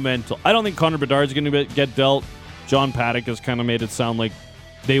monumental. I don't think Connor Bedard's going to get dealt. John Paddock has kind of made it sound like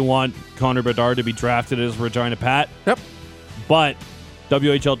they want Connor Bedard to be drafted as Regina Pat. Yep. But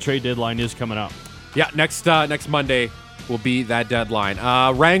WHL trade deadline is coming up. Yeah, next Monday will be that deadline.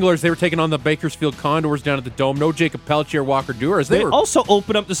 Wranglers, they were taking on the Bakersfield Condors down at the Dome. No Jacob Peltier, Walker Duras. They also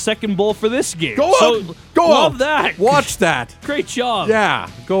open up the second bowl for this game. Go out. Love that. Watch that. Great job. Yeah,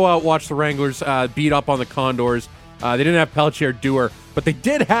 go out, watch the Wranglers beat up on the Condors. They didn't have Peltier Duer, but they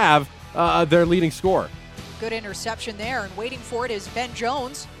did have their leading scorer. Good interception there, and waiting for it is Ben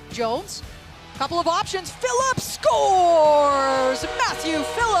Jones. Jones, couple of options. Phillips scores! Matthew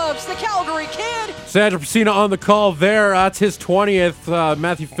Phillips, the Calgary kid. Sandro Pacina on the call there. That's his 20th.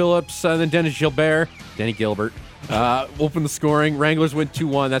 Matthew Phillips, and then Dennis Gilbert. Denny Gilbert. Open the scoring. Wranglers win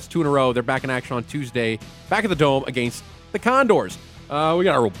 2-1. That's 2 in a row. They're back in action on Tuesday. Back at the Dome against the Condors. We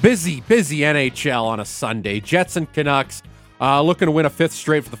got a real busy NHL on a Sunday. Jets and Canucks looking to win a 5th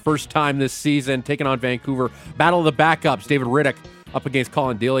straight for the first time this season, taking on Vancouver. Battle of the backups. David Riddick up against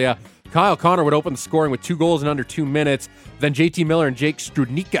Colin Delia. Kyle Connor would open the scoring with 2 goals in under 2 minutes. Then JT Miller and Jake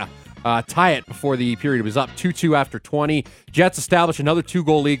Studnicka tie it before the period was up 2-2 after 20. Jets establish another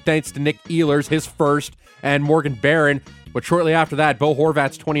 2-goal lead thanks to Nick Ehlers, his first, and Morgan Barron. But shortly after that, Bo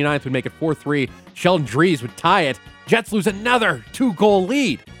Horvat's 29th would make it 4-3. Sheldon Dries would tie it. Jets lose another 2-goal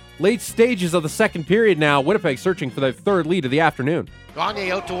lead. Late stages of the second period now. Winnipeg searching for their 3rd lead of the afternoon.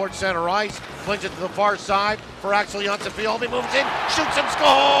 Gagne out towards center ice, flings it to the far side for Axel Jonsson-Fjallby, moves in, shoots and score!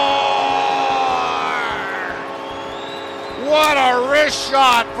 What a wrist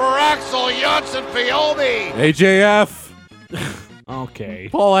shot for Axel Jonsson-Fjallby! AJF. Okay.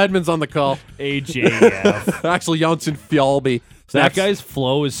 Paul Edmonds on the call. AJF. Axel Jonsson-Fjallby. That guy's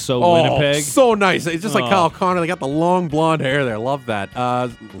flow is so Winnipeg. So nice. It's just like Kyle Connor. They got the long blonde hair there. Love that.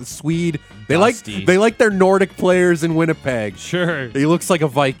 Swede. They like their Nordic players in Winnipeg. Sure. He looks like a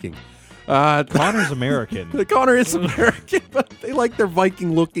Viking. Connor's American. Connor is American, but they like their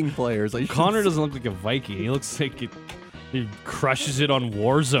Viking-looking players. Connor doesn't look like a Viking. He looks like he crushes it on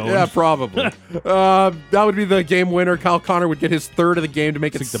Warzone. Yeah, probably. That would be the game winner. Kyle Connor would get his 3rd of the game to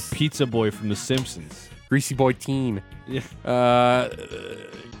make it's it like the pizza boy from The Simpsons. Greasy Boy Teen. Yeah.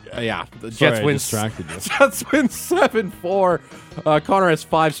 Yeah. The Sorry, Jets I win. distracted you. Jets win 7-4. Connor has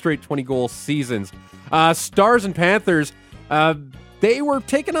 5 straight 20-goal seasons. Stars and Panthers. They were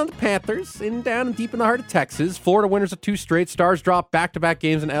taking on the Panthers down and deep in the heart of Texas. Florida winners of 2 straight. Stars dropped back-to-back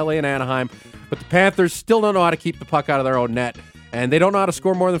games in LA and Anaheim. But the Panthers still don't know how to keep the puck out of their own net. And they don't know how to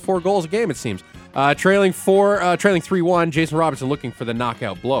score more than 4 goals a game, it seems. Trailing 3-1, Jason Robertson looking for the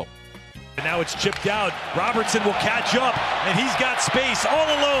knockout blow. And now it's chipped out. Robertson will catch up, and he's got space all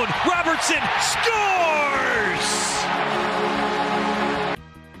alone. Robertson scores!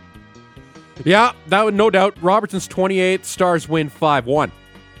 Yeah, that would no doubt. Robertson's 28th. Stars win 5-1.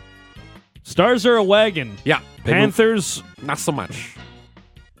 Stars are a wagon. Yeah. Panthers, not so much.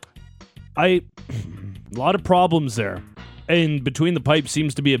 A lot of problems there. And between the pipes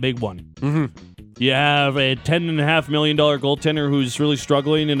seems to be a big one. Mm-hmm. You have a $10.5 million goaltender who's really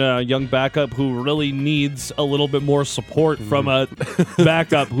struggling and a young backup who really needs a little bit more support from a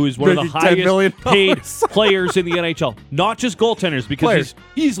backup who's one of the highest paid players in the NHL. Not just goaltenders, because he's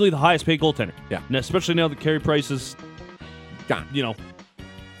easily the highest paid goaltender. Yeah. And especially now that Carey Price is gone.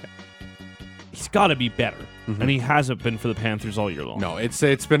 He's got to be better. Mm-hmm. And he hasn't been for the Panthers all year long. No,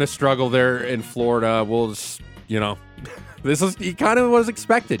 it's been a struggle there in Florida. We'll just, this is kind of was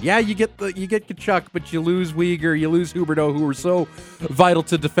expected. Yeah, you get Tkachuk, but you lose Weegar, you lose Huberdeau, who were so vital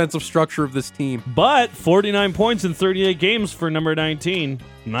to defensive structure of this team. But 49 points in 38 games for number 19,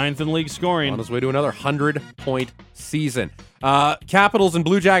 9th in league scoring. On his way to another 100-point season. Capitals and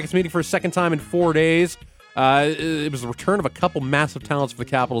Blue Jackets meeting for a second time in 4 days. It was the return of a couple massive talents for the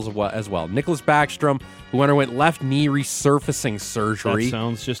Capitals as well. Nicholas Backstrom, who underwent left knee resurfacing surgery. That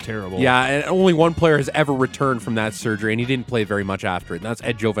sounds just terrible. Yeah, and only one player has ever returned from that surgery, and he didn't play very much after it. And that's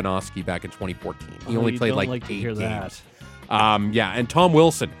Ed Jovanovski back in 2014. He only played like 8 games. And Tom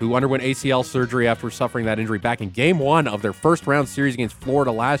Wilson, who underwent ACL surgery after suffering that injury back in Game 1 of their first-round series against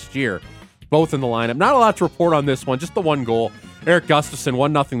Florida last year, both in the lineup. Not a lot to report on this one, just the one goal. Eric Gustafson,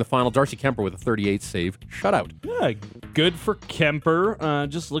 1-0 the final. Darcy Kemper with a 38-save shutout. Yeah, good for Kemper.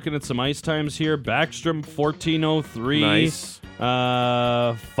 Just looking at some ice times here. Backstrom, 14:03. Nice.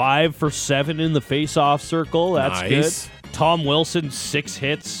 5 for 7 in the face-off circle. That's Nice. good. Tom Wilson, 6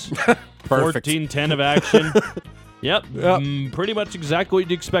 hits. Perfect. 14-10 of action. Yep. Pretty much exactly what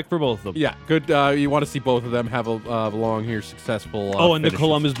you'd expect for both of them. Yeah, good. You want to see both of them have a long here, successful and the finishes.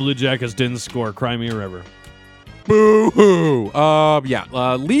 Columbus Blue Jackets didn't score. Cry me a river. Boo-hoo.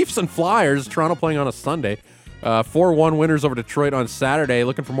 Leafs and Flyers, Toronto playing on a Sunday. 4-1 winners over Detroit on Saturday.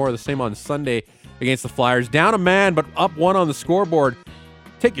 Looking for more of the same on Sunday against the Flyers. Down a man, but up 1 on the scoreboard.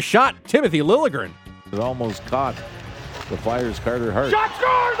 Take a shot, Timothy Liljegren. It almost caught the Flyers' Carter Hart. Shot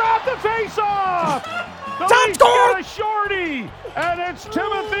scores off the face-off! The Shot Leafs scored! get a shorty, and it's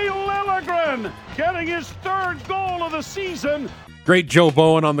Timothy Liljegren getting his 3rd goal of the season. Great Joe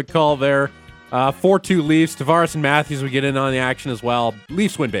Bowen on the call there. 4-2 Leafs. Tavares and Matthews would get in on the action as well.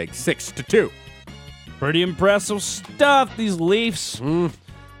 Leafs win big, 6-2. Pretty impressive stuff, these Leafs.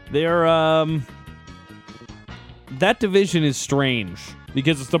 They're, that division is strange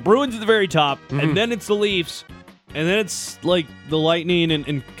because it's the Bruins at the very top, and then it's the Leafs, and then it's like the Lightning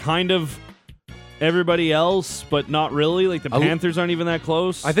and kind of everybody else, but not really. Like the Panthers aren't even that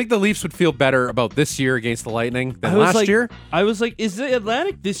close. I think the Leafs would feel better about this year against the Lightning than last year. I was like, is the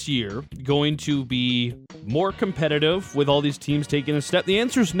Atlantic this year going to be more competitive with all these teams taking a step? The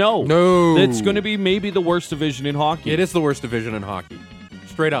answer is no. No. It's going to be maybe the worst division in hockey. It is the worst division in hockey.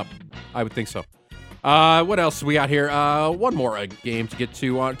 Straight up. I would think so. What else do we got here? One more game to get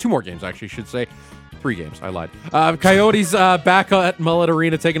to. 2 more games, actually, I should say. 3 games. I lied. Coyotes back at Mullet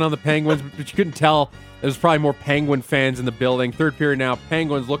Arena taking on the Penguins, but you couldn't tell. There's probably more Penguin fans in the building. 3rd period now.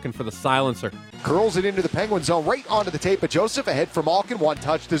 Penguins looking for the silencer. Curls it into the Penguin zone, right onto the tape of Joseph. Ahead for Malkin, 1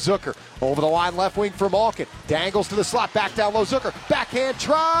 touch to Zucker. Over the line, left wing for Malkin. Dangles to the slot, back down low, Zucker. Backhand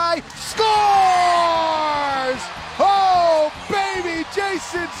try, scores! Oh, baby,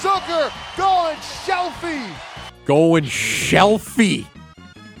 Jason Zucker going Shelfie. Going Shelfie.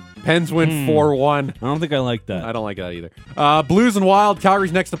 Pens win 4-1. I don't think I like that. I don't like that either. Blues and Wild,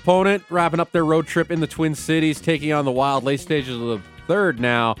 Calgary's next opponent, wrapping up their road trip in the Twin Cities, taking on the Wild. Late stages of the 3rd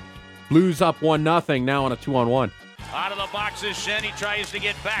now. Blues up 1-0, now on a 2-on-1. Out of the boxes, Shen, he tries to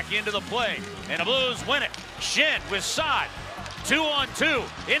get back into the play, and the Blues win it. Shen with Saad, 2-on-2,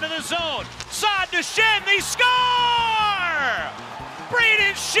 into the zone. Saad to Shen, they score!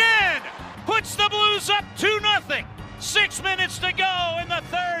 Braden Shen puts the Blues up 2-0. 6 minutes to go in the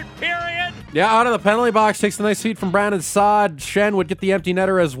 3rd period. Yeah, out of the penalty box, takes a nice feed from Brandon Saad. Shen would get the empty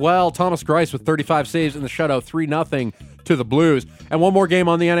netter as well. Thomas Greiss with 35 saves in the shutout, 3-0 to the Blues. And one more game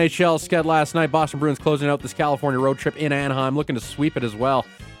on the NHL sked last night. Boston Bruins closing out this California road trip in Anaheim, looking to sweep it as well.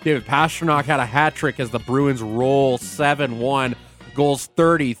 David Pastrnak had a hat trick as the Bruins roll 7-1. Goals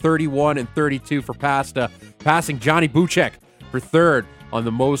 30, 31, and 32 for Pasta, passing Johnny Buchek for 3rd on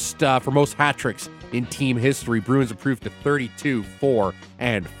the most for most hat tricks in team history. Bruins improved to 32, 4,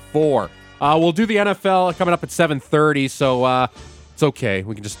 and 4. We'll do the NFL coming up at 7:30, so it's okay.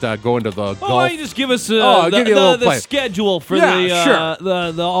 We can just go into the golf. Why don't you just give us the schedule for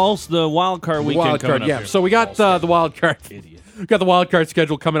the wild card weekend wild card, coming up yeah. here. So we got the wild card. We got the wild card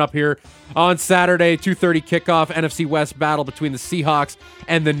schedule coming up here on Saturday, 2:30 kickoff. NFC West battle between the Seahawks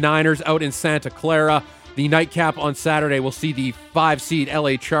and the Niners out in Santa Clara. The nightcap on Saturday will see the 5-seed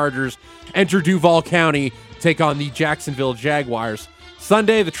LA Chargers enter Duval County, take on the Jacksonville Jaguars.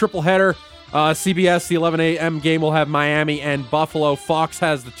 Sunday, the triple-header. CBS, the 11 a.m. game will have Miami and Buffalo. Fox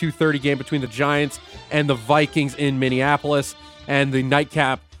has the 2:30 game between the Giants and the Vikings in Minneapolis. And the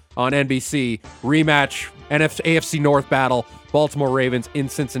nightcap on NBC, rematch, AFC North battle, Baltimore Ravens in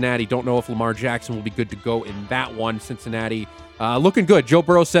Cincinnati. Don't know if Lamar Jackson will be good to go in that one. Cincinnati looking good. Joe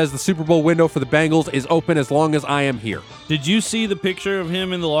Burrow says the Super Bowl window for the Bengals is open as long as I am here. Did you see the picture of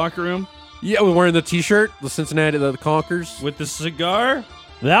him in the locker room? Yeah, wearing the T-shirt, the Cincinnati, the Conquers. With the cigar?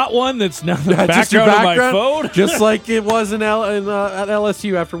 That one that's now the just your background of my phone? Just like it was at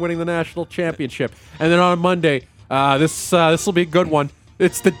LSU after winning the national championship. And then on Monday, this will be a good one.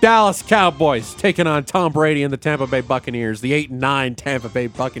 It's the Dallas Cowboys taking on Tom Brady and the Tampa Bay Buccaneers. The 8-9 Tampa Bay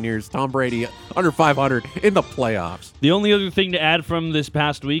Buccaneers. Tom Brady under 500 in the playoffs. The only other thing to add from this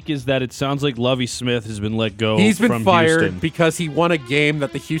past week is that it sounds like Lovie Smith has been let go. He's been from fired Houston because he won a game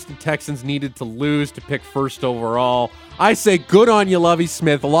that the Houston Texans needed to lose to pick first overall. I say good on you, Lovie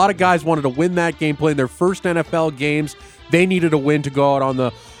Smith. A lot of guys wanted to win that game, playing their first NFL games. They needed a win to go out on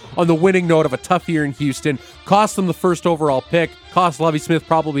on the winning note of a tough year in Houston. Cost them the first overall pick. Cost Lovie Smith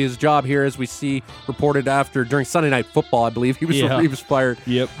probably his job here, as we see reported during Sunday Night Football, I believe. He was fired.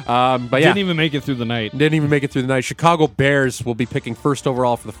 Yep. But Didn't even make it through the night. Didn't even make it through the night. Chicago Bears will be picking first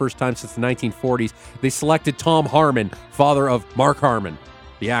overall for the first time since the 1940s. They selected Tom Harmon, father of Mark Harmon,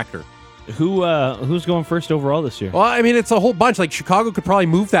 the actor. Who's going first overall this year? Well, I mean, it's a whole bunch. Like, Chicago could probably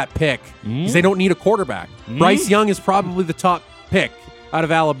move that pick because they don't need a quarterback. Bryce Young is probably the top pick out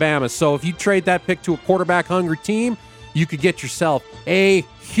of Alabama. So if you trade that pick to a quarterback-hungry team, you could get yourself a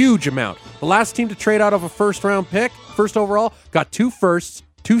huge amount. The last team to trade out of a first-round pick, first overall, got 2 firsts,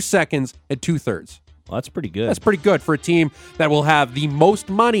 2 seconds, and 2 thirds. Well, that's pretty good. That's pretty good for a team that will have the most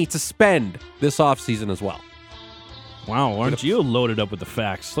money to spend this offseason as well. Wow, aren't you loaded up with the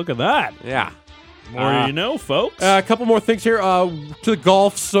facts? Look at that. Yeah. More you know, folks. A couple more things here. To the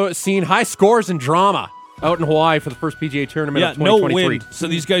golf scene, high scores and drama out in Hawaii for the first PGA tournament of 2023. No wind. So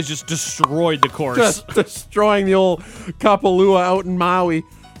these guys just destroyed the course. Just destroying the old Kapalua out in Maui.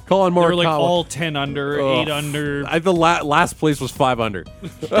 Colin Morikawa. They were like all 10 under, 8 under. The last place was 5 under.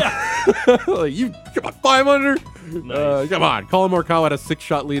 You come on, 5 under? Nice. Come on. Colin Morikawa had a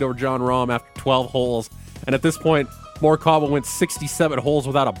 6-shot lead over John Rahm after 12 holes. And at this point, Morikawa went 67 holes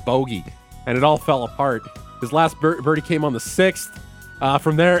without a bogey. And it all fell apart. His last birdie came on the 6th.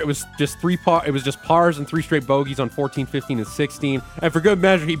 From there, it was just pars and 3 straight bogeys on 14, 15, and 16. And for good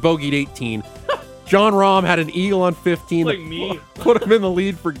measure, he bogeyed 18. John Rahm had an eagle on 15. Like me. Put him in the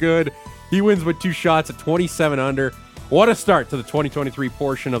lead for good. He wins with 2 shots at 27 under. What a start to the 2023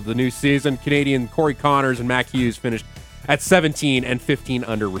 portion of the new season. Canadian Corey Connors and Mac Hughes finished at 17 and 15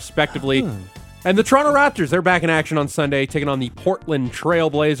 under, respectively. And the Toronto Raptors, they're back in action on Sunday, taking on the Portland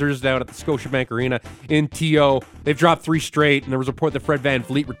Trail Blazers down at the Scotiabank Arena in TO. They've dropped 3 straight, and there was a report that Fred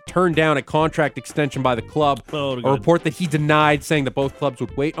VanVleet turned down a contract extension by the club. A report that he denied, saying that both clubs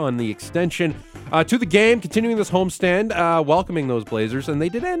would wait on the extension. To the game, continuing this homestand, welcoming those Blazers, and they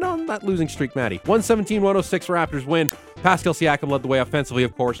did end on that losing streak, Matty. 117-106 Raptors win. Pascal Siakam led the way offensively,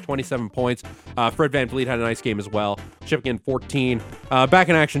 of course, 27 points. Fred VanVleet had a nice game as well, chipping in 14. Back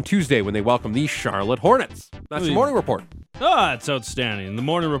in action Tuesday when they welcome the Charlotte Hornets. That's the morning report. It's outstanding. The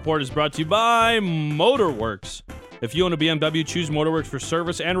morning report is brought to you by Motorworks. If you own a BMW, choose Motorworks for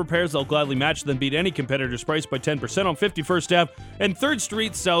service and repairs. They'll gladly match, then beat any competitor's price by 10% on 51st Ave and 3rd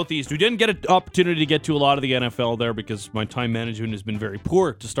Street Southeast. We didn't get an opportunity to get to a lot of the NFL there because my time management has been very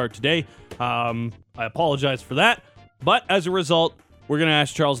poor to start today. I apologize for that. But as a result, we're going to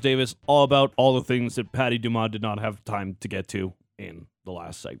ask Charles Davis all about all the things that Patty Dumas did not have time to get to in the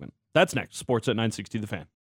last segment. That's next. Sports at 960 The Fan.